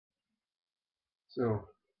So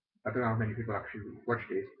I don't know how many people actually watch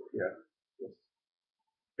this, but yeah, just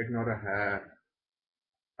ignore the hair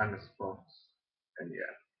and the spots, and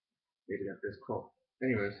yeah, maybe get this call.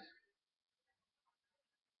 Anyways,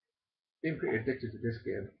 being pretty addicted to this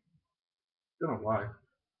game. Don't know why.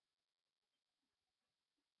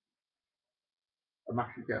 I'm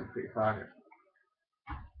actually getting pretty far in it,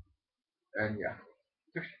 and yeah,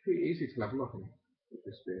 it's actually pretty easy to level up in with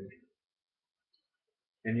this game.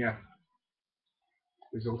 And yeah,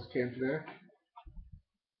 results came today.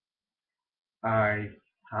 I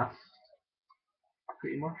passed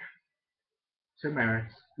pretty much. 2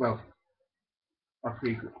 merits, well, or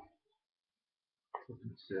 3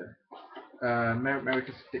 merit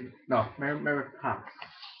no, merit pass,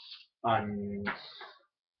 and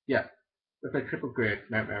yeah, it's like triple grade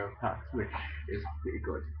merit pass, which is pretty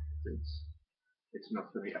good since it's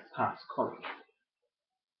enough for me to pass college.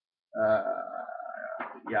 Uh,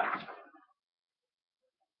 yeah,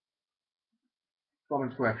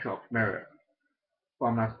 performance workshop merit,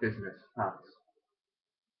 performance business pass,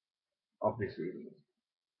 obvious reasons.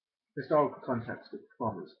 Historical context with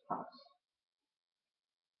performance pass.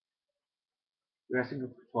 Dressing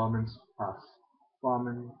of performance pass.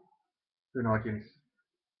 Performing to an audience,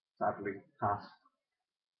 sadly pass.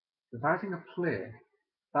 Devising a play,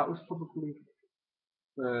 that was probably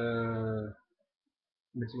the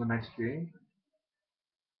Midsummer Night's Dream.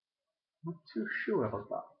 I'm not too sure about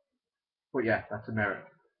that. But yeah, that's a merit.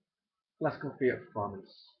 Classical theatre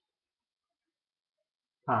performance.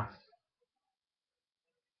 Pass.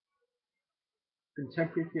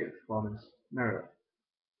 Contemporary theatre performance. Merit.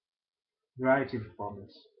 Variety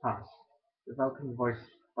performance. Pass. Developing voice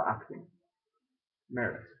for acting.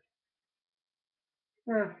 Merit.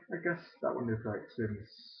 Yeah, I guess that one is right since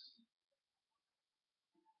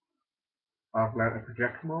I've learned to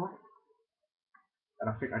project more. And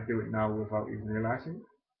I think I do it now without even realising.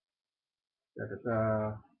 Da, da,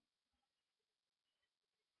 da.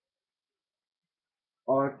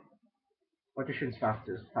 Audition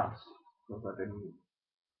factors. Pass. Because I didn't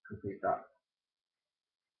complete that.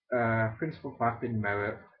 Principal fact in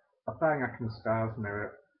merit, applying acting styles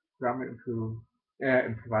merit, grammar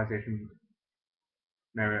improvisation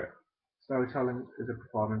merit, storytelling is a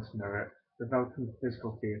performance merit, developing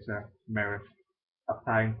physical theatre merit,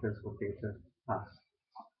 applying physical theatre pass.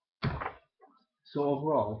 So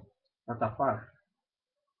overall, not that bad.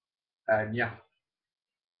 And yeah,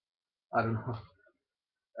 I don't know.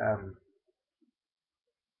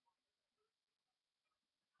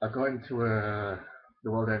 I got into the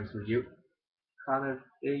World Ends with You kind of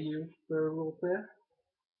AU for a role play,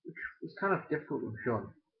 which was kind of difficult with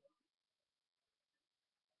Sean.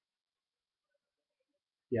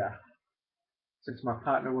 Yeah, since my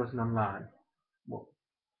partner wasn't online, well,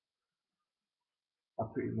 I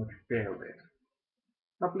pretty much failed it.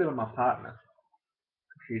 Not blaming my partner,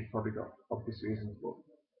 she's probably got obvious reasons, but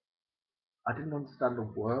I didn't understand the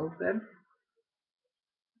world then,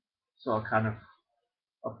 so I've kind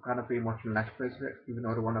of been watching Let's Plays of it, even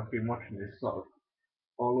though the one I've been watching is sort of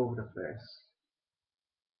all over the place.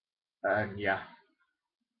 And yeah,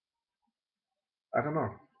 I don't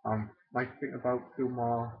know. Might think about doing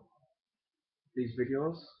more of these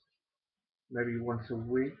videos, maybe once a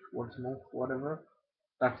week, once a month, whatever.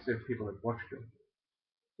 That's if people have watched them.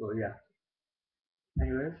 So yeah.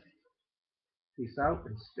 Anyways, peace out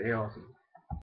and stay awesome.